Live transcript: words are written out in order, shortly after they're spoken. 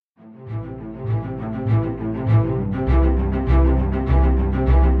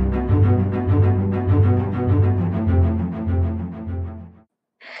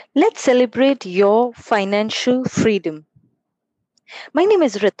Let's celebrate your financial freedom. My name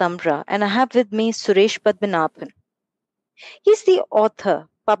is Ritamra and I have with me Suresh Padmanabhan. He's the author,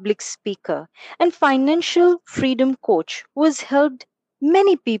 public speaker, and financial freedom coach who has helped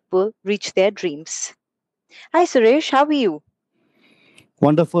many people reach their dreams. Hi Suresh, how are you?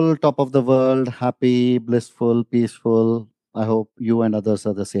 Wonderful, top of the world, happy, blissful, peaceful. I hope you and others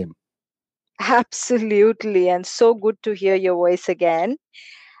are the same. Absolutely, and so good to hear your voice again.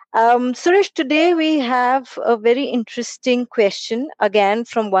 Suresh, today we have a very interesting question again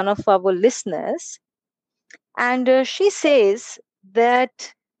from one of our listeners. And she says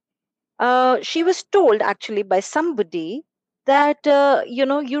that she was told actually by somebody that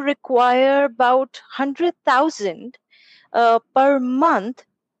you require about 100,000 per month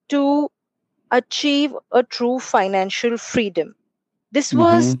to achieve a true financial freedom. This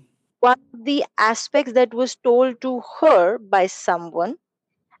was hmm one of the aspects that was told to her by someone,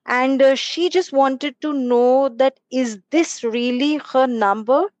 and she just wanted to know that is this really her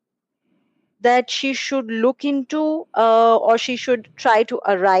number that she should look into, or she should try to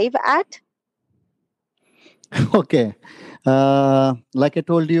arrive at. Okay. Like I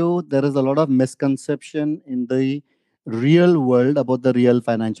told you, there is a lot of misconception in the real world about the real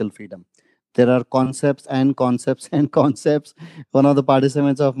financial freedom. There are concepts and concepts and concepts. One of the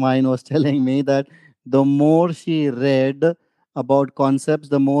participants of mine was telling me that the more she read about concepts,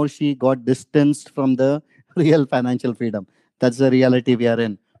 the more she got distanced from the real financial freedom. That's the reality we are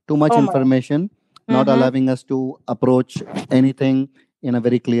in. Too much Oh my. information, not Mm-hmm. allowing us to approach anything in a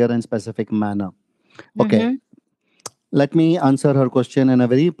very clear and specific manner. Okay, Mm-hmm. let me answer her question in a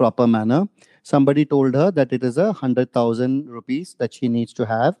very proper manner. Somebody told her that it is 100,000 rupees that she needs to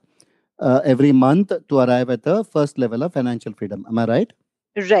have every month to arrive at the first level of financial freedom. Am I right?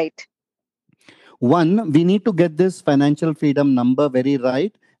 Right. One, we need to get this financial freedom number very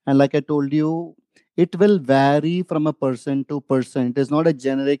right. And like I told you, it will vary from a person to person. It is not a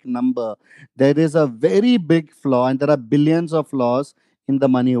generic number. There is a very big flaw, and there are billions of flaws in the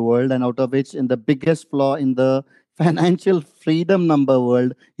money world, and out of which, in the biggest flaw in the financial freedom number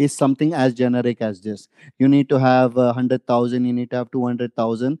world is something as generic as this. You need to have 100,000, you need to have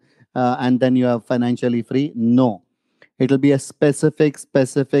 200,000, and then you are financially free. No, it will be a specific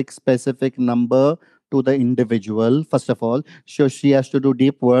number to the individual. First of all, so she has to do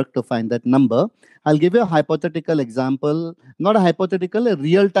deep work to find that number. I'll give you a hypothetical example, not a hypothetical, a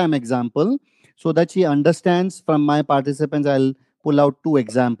real time example, so that she understands. From my participants, I'll pull out two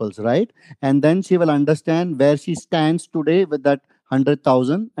examples, right? And then she will understand where she stands today with that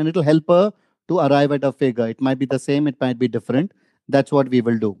 100,000, and it'll help her to arrive at a figure. It might be the same, it might be different. That's what we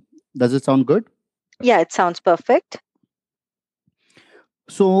will do. Does it sound good? Yeah, it sounds perfect.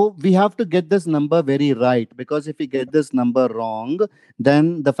 So we have to get this number very right, because if we get this number wrong,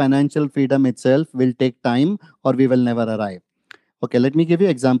 then the financial freedom itself will take time, or we will never arrive. Okay, let me give you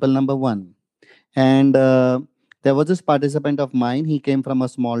example number one. And there was this participant of mine. He came from a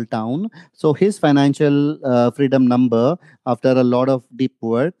small town. So his financial freedom number, after a lot of deep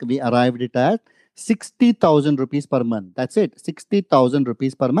work, we arrived it at 60,000 rupees per month. That's it, 60,000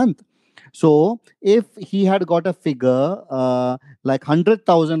 rupees per month. So if he had got a figure like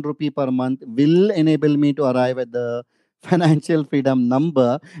 100,000 rupee per month will enable me to arrive at the financial freedom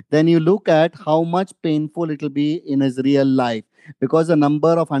number, then you look at how much painful it will be in his real life, because the number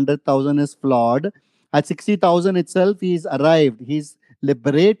of 100,000 is flawed. At 60,000 itself, he's arrived. He's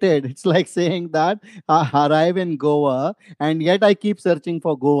liberated. It's like saying that I arrive in Goa, and yet I keep searching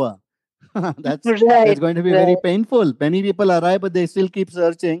for Goa. That's Right. going to be very Right. painful. Many people arrive, but they still keep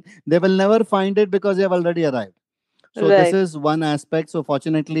searching. They will never find it because they have already arrived. So this Right. is one aspect. So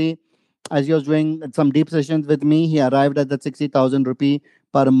fortunately, as he was doing some deep sessions with me, he arrived at that 60,000 rupee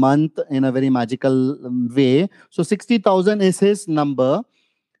per month in a very magical way. So 60,000 is his number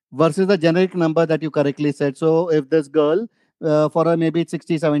versus the generic number that you correctly said. So if this girl, for her maybe it's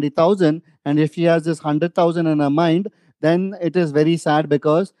 60, 70,000, and if she has this 100,000 in her mind, then it is very sad,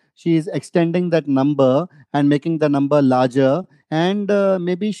 because she is extending that number and making the number larger. And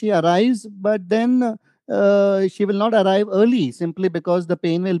maybe she arrives, but then she will not arrive early, simply because the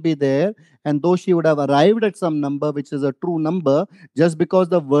pain will be there. And though she would have arrived at some number which is a true number, just because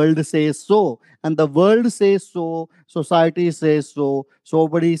the world says so, and the world says so, society says so,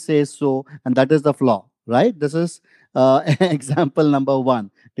 somebody says so, and that is the flaw, right? This is example number one.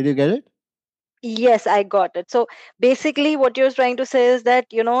 Did you get it? Yes, I got it. So basically, what you're trying to say is that,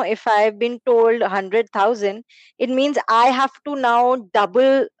 if I've been told 100,000, it means I have to now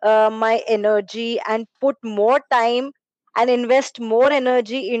double my energy and put more time and invest more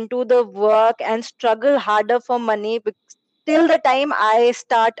energy into the work and struggle harder for money. till the time I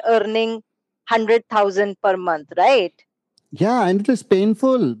start earning 100,000 per month, right? Yeah, and it is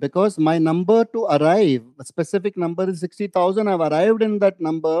painful because my number to arrive, a specific number is 60,000. I've arrived in that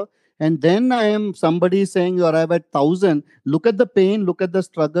number. And then I am somebody saying you arrive at 1,000. Look at the pain, look at the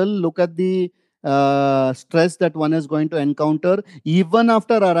struggle, look at the stress that one is going to encounter, even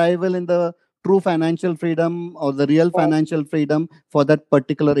after arrival in the true financial freedom or the real Yes, financial freedom for that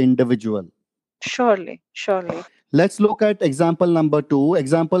particular individual. surely, surely. Let's look at example number two.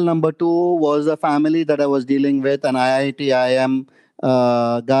 Example number two was a family that I was dealing with, an IIT IM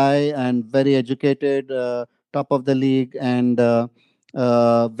guy, and very educated, top of the league, and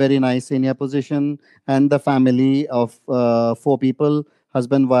very nice senior position, and the family of four people,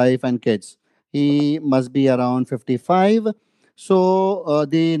 husband, wife, and kids. He must be around 55. So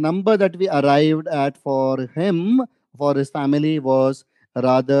the number that we arrived at for him, for his family, was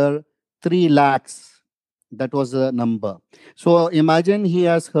rather 3 lakhs. That was the number. So imagine he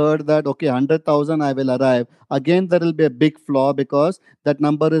has heard that, okay, 100,000 I will arrive. Again, there will be a big flaw because that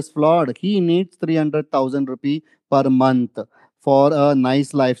number is flawed. He needs 300,000 rupee per month for a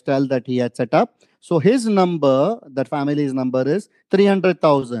nice lifestyle that he had set up. So his number, that family's number, is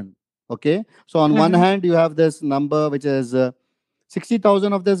 300,000. Okay. So on one Mhm. hand, you have this number which is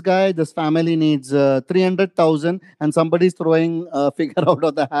 60,000 of this guy. This family needs 300,000, and somebody's throwing a figure out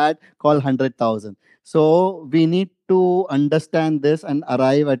of the hat called 100,000. So we need to understand this and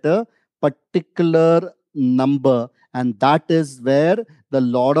arrive at a particular number. And that is where the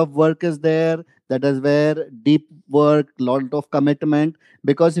lot of work is there. That is where deep work, lot of commitment.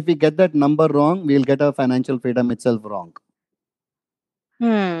 Because if we get that number wrong, we'll get our financial freedom itself wrong.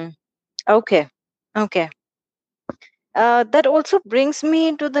 Hmm. Okay. Okay. That also brings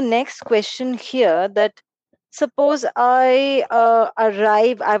me to the next question here, that suppose I've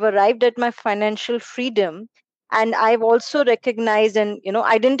arrived at my financial freedom, and I've also recognized and,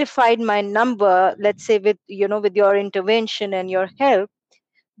 identified my number, let's say with, with your intervention and your help.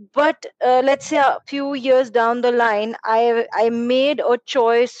 But let's say a few years down the line, I made a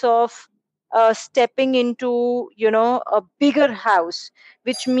choice of stepping into, a bigger house,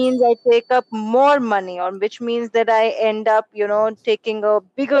 which means I take up more money, or which means that I end up, taking a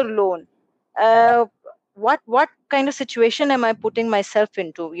bigger loan. uh, what kind of situation am I putting myself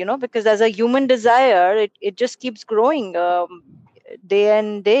into? Because as a human desire, it just keeps growing, day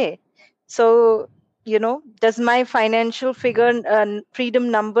and day. So, does my financial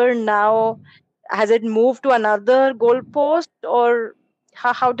freedom number now, has it moved to another goalpost, or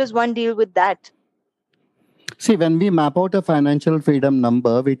how does one deal with that? See, when we map out a financial freedom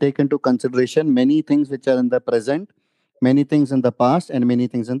number, we take into consideration many things which are in the present, many things in the past, and many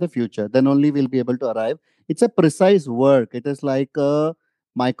things in the future. Then only we'll be able to arrive. It's a precise work. It is like a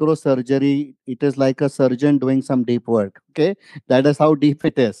microsurgery. It is like a surgeon doing some deep work. Okay, that is how deep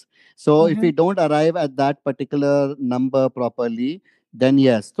it is. So if Mm-hmm. we don't arrive at that particular number properly, then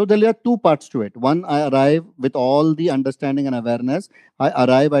yes. So there are two parts to it. One, I arrive with all the understanding and awareness. I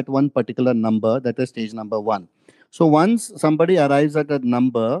arrive at one particular number, that is stage number one. So once somebody arrives at a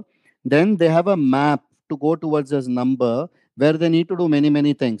number, then they have a map to go towards this number where they need to do many,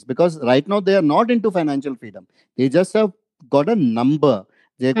 many things. Because right now they are not into financial freedom. They just have got a number.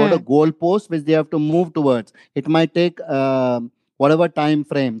 They got a Hmm. goal post which they have to move towards. It might take whatever time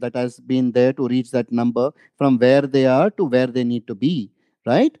frame that has been there to reach that number from where they are to where they need to be.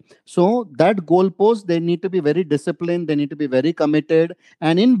 Right? So that goalpost, they need to be very disciplined. They need to be very committed.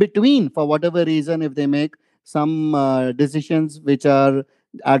 And in between, for whatever reason, if they make some decisions which are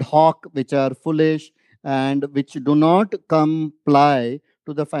ad hoc, which are foolish, and which do not comply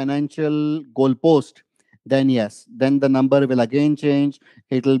to the financial goalpost, then yes, then the number will again change.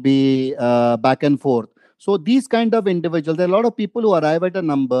 It will be back and forth. So these kind of individuals, there are a lot of people who arrive at a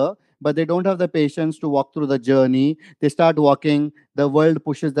number, but they don't have the patience to walk through the journey. They start walking, the world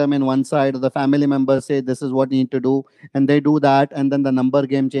pushes them in one side, or the family members say this is what you need to do, and they do that, and then the number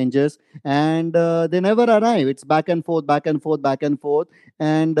game changes, and they never arrive. It's back and forth, back and forth, back and forth,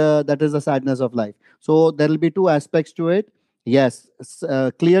 and that is the sadness of life. So there will be two aspects to it. Yes,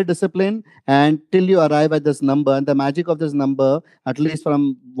 clear discipline, and till you arrive at this number. And the magic of this number, at least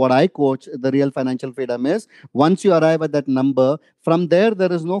from what I coach, the real financial freedom is, once you arrive at that number, from there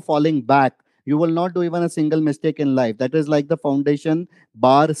is no falling back. You will not do even a single mistake in life. That is like the foundation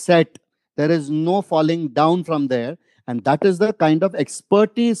bar set. There is no falling down from there. And that is the kind of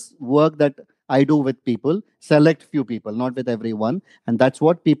expertise work that I do with people, select few people, not with everyone. And that's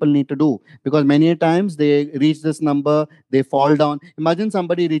what people need to do, because many times they reach this number, they fall down. Imagine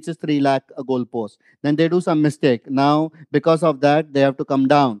somebody reaches 3 lakh a goal post, then they do some mistake. Now, because of that, they have to come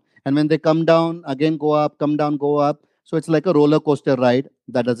down. And when they come down, again go up, come down, go up. So it's like a roller coaster ride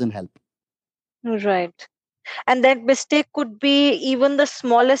that doesn't help. Right. And that mistake could be even the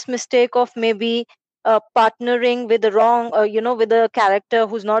smallest mistake of maybe partnering with the wrong, with a character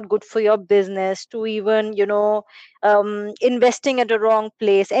who's not good for your business, to even, investing at the wrong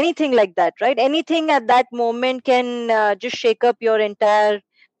place, anything like that, right? Anything at that moment can just shake up your entire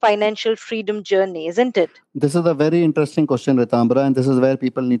financial freedom journey, isn't it? This is a very interesting question, Ritambra, and this is where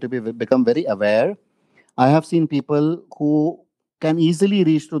people need to become very aware. I have seen people who can easily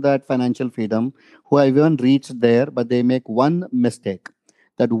reach to that financial freedom, who have even reached there, but they make one mistake.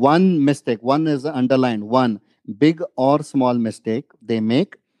 That one mistake, one is underlined, one big or small mistake they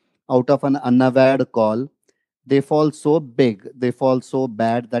make out of an unaware call. They fall so big, they fall so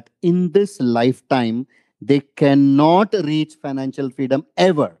bad that in this lifetime, they cannot reach financial freedom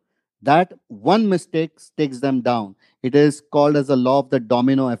ever. That one mistake takes them down. It is called as a law of the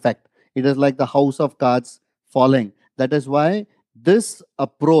domino effect. It is like the house of cards falling. That is why this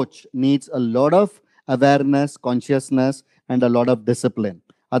approach needs a lot of awareness, consciousness, and a lot of discipline.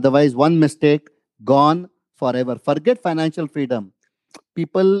 Otherwise, one mistake, gone forever. Forget financial freedom.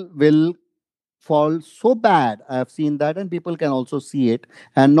 People will fall so bad. I have seen that, and people can also see it.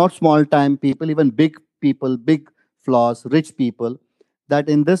 And not small time people, even big people, big flaws, rich people, that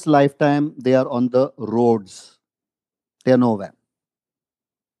in this lifetime they are on the roads. They are nowhere.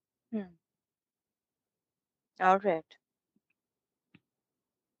 Hmm. All right.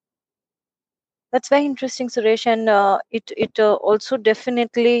 That's very interesting, Suresh, and it also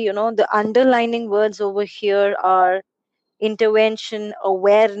definitely, the underlining words over here are intervention,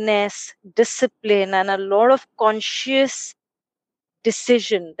 awareness, discipline, and a lot of conscious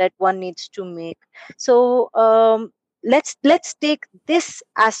decision that one needs to make. So let's take this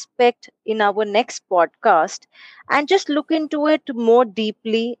aspect in our next podcast and just look into it more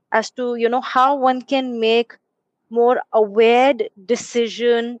deeply as to how one can make more aware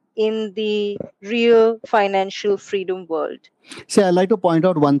decision in the real financial freedom world. See, I like to point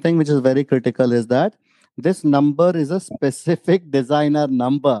out one thing which is very critical is that this number is a specific designer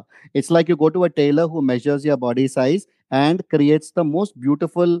number. It's like you go to a tailor who measures your body size and creates the most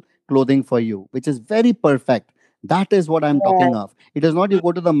beautiful clothing for you, which is very perfect. That is what I'm talking of. It is not you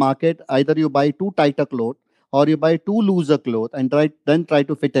go to the market, either you buy too tight a cloth or you buy too loose a cloth and try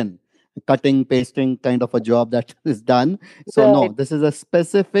to fit in. Cutting, pasting kind of a job that is done. So, no, Right. this is a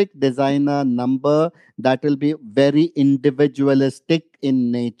specific designer number that will be very individualistic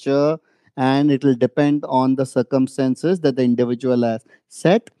in nature, and it will depend on the circumstances that the individual has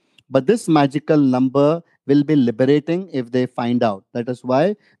set. But this magical number will be liberating if they find out. That is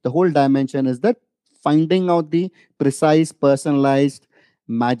why the whole dimension is that finding out the precise, personalized,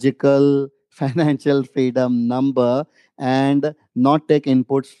 magical financial freedom number, and not take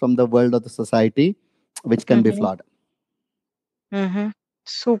inputs from the world of the society, which can be Mm-hmm. flawed. Mm-hmm.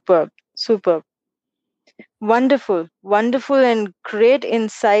 Superb, superb. Wonderful, wonderful, and great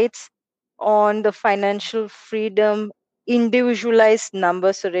insights on the financial freedom individualized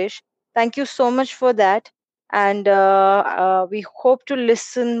number, Suresh. Thank you so much for that. And we hope to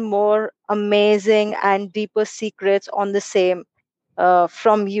listen more amazing and deeper secrets on the same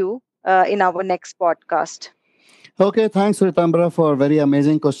from you in our next podcast. Okay, thanks, Ritambra, for very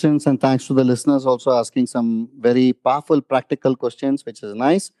amazing questions. And thanks to the listeners also asking some very powerful, practical questions, which is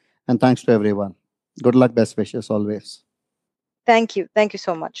nice. And thanks to everyone. Good luck, best wishes always. Thank you. Thank you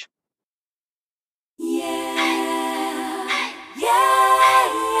so much.